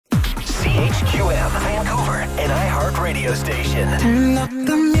CHQM, Vancouver, an iHeart radio station. Turn up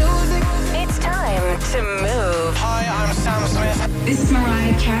the music. It's time to move. Hi, I'm Sam Smith. This is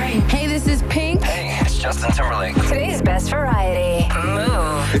Mariah Carey. Hey, this is Pink. Hey, it's Justin Timberlake. Today's best variety.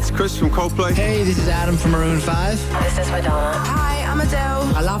 Move. It's Chris from Coldplay. Hey, this is Adam from Maroon 5. This is Madonna. Hi, I'm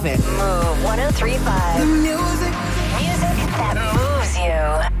Adele. I love it. Move 103.5. The music. Music that moves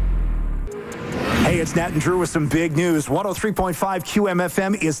you. Hey, it's Nat and Drew with some big news. 103.5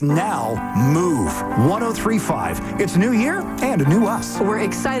 QM-FM is now Move 103.5. It's a new year and a new us. We're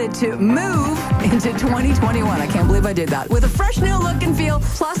excited to move into 2021. I can't believe I did that. With a fresh new look and feel,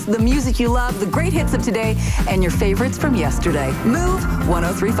 plus the music you love, the great hits of today, and your favorites from yesterday. Move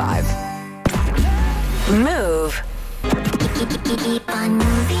 103.5. Move.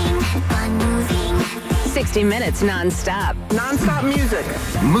 60 minutes non-stop. Non-stop music.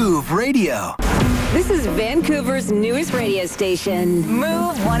 Move Radio. This is Vancouver's newest radio station.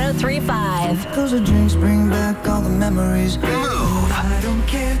 Move 103.5. Those are drinks bring back all the memories. Move. I don't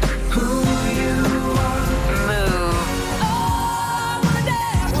care who you are. Move.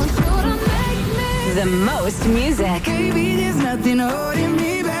 The most music. Baby, there's nothing holding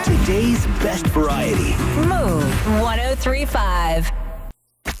me back. Today's best variety. Move 103.5.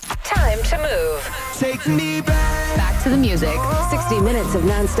 Time to move. Take me back. Back to the music. 60 minutes of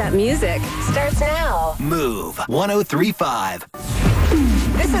non-stop music starts now. Move 103.5.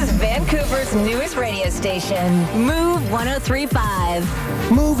 This is Vancouver's newest radio station. Move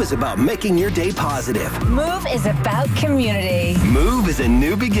 103.5. Move is about making your day positive. Move is about community. Move is a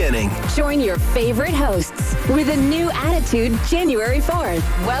new beginning. Join your favorite hosts with a new attitude January 4th.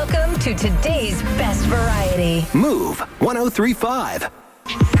 Welcome to today's best variety. Move 103.5.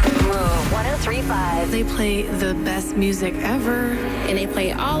 Move 103.5. They play the best music ever, and they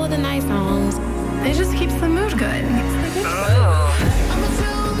play all of the nice songs. It just keeps the mood good. Move.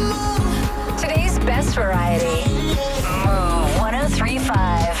 Today's best variety. Move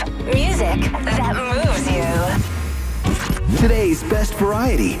 103.5. Music that moves you. Today's best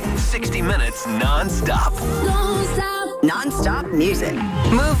variety. 60 minutes non-stop. Non-stop music.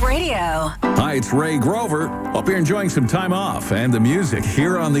 Move Radio. Hi, it's Ray Grover. Hope you're enjoying some time off and the music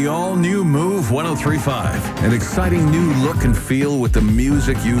here on the all-new Move 103.5. An exciting new look and feel with the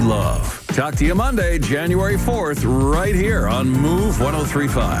music you love. Talk to you Monday, January 4th, right here on Move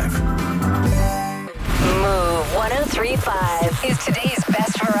 103.5. Move 103.5 is today's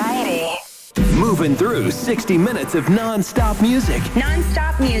best variety. Moving through 60 minutes of non-stop music.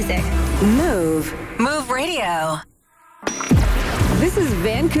 Non-stop music. Move. Move Radio. This is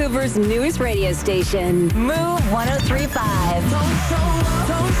Vancouver's newest radio station. Move 103.5.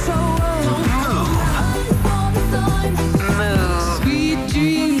 Move. Sweet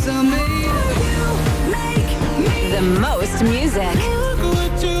dreams are made of you. Make me. The most music. Look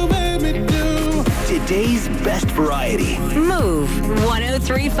what you made me do. Today's best variety. Move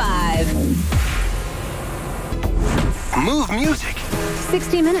 103.5. Move music.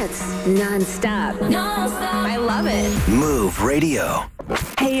 60 minutes non-stop. I love it. Move Radio.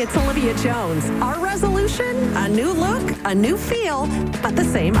 Hey, it's Olivia Jones. Our resolution? A new look, a new feel, but the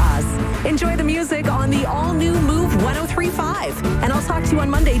same us. Enjoy the music on the all-new Move 103.5. And I'll talk to you on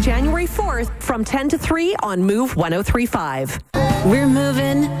Monday, January 4th from 10 to 3 on Move 103.5. We're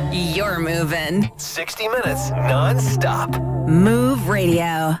moving. You're moving. 60 minutes non-stop. Move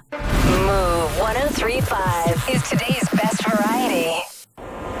Radio. Move 103.5 is today's best variety.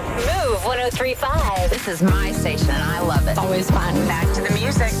 Move 103.5. This is my station and I love it. Always fun. Back to the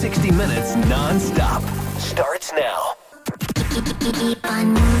music. 60 minutes non-stop. Starts now.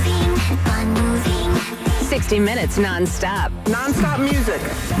 60 minutes non-stop. Non-stop music.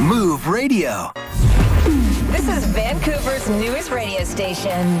 Move Radio. This is Vancouver's newest radio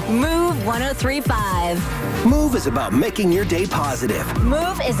station. Move 103.5. Move is about making your day positive.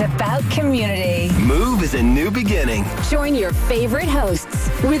 Move is about community. Move is a new beginning. Join your favorite hosts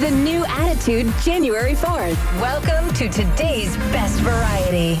with a new attitude January 4th. Welcome to today's best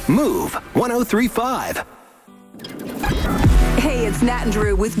variety. Move 103.5. Hey, it's Nat and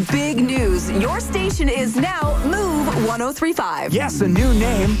Drew with big news. Your station is now Move 103.5. Yes, a new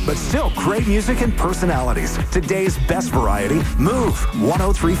name, but still great music and personalities. Today's best variety, Move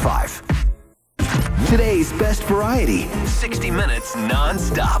 103.5. Today's best variety. 60 minutes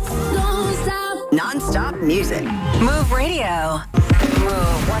non-stop. Non-stop music. Move Radio.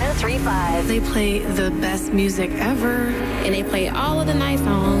 Move 103.5. They play the best music ever, and they play all of the nice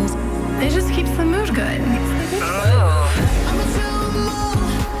songs. It just keeps the mood good. Move.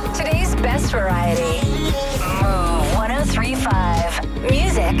 Today's best variety. Move 103.5.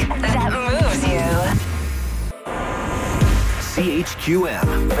 Music that moves you.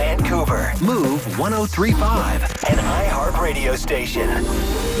 CHQM, Vancouver, Move 103.5, an iHeart radio station.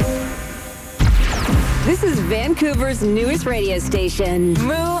 This is Vancouver's newest radio station,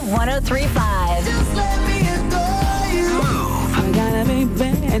 Move 103.5. Just let me adore you. Move. You gotta be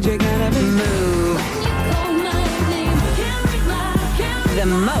bad, you gotta be Move. When you call my name, can't reply, can't The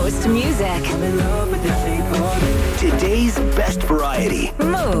most music. I'm in love with the shape of it. Today's best variety.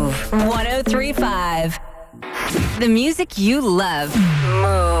 Move 103.5. The music you love.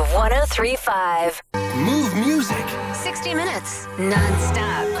 Move 103.5. Move music. 60 minutes.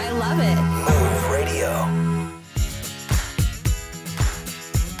 Non-stop. I love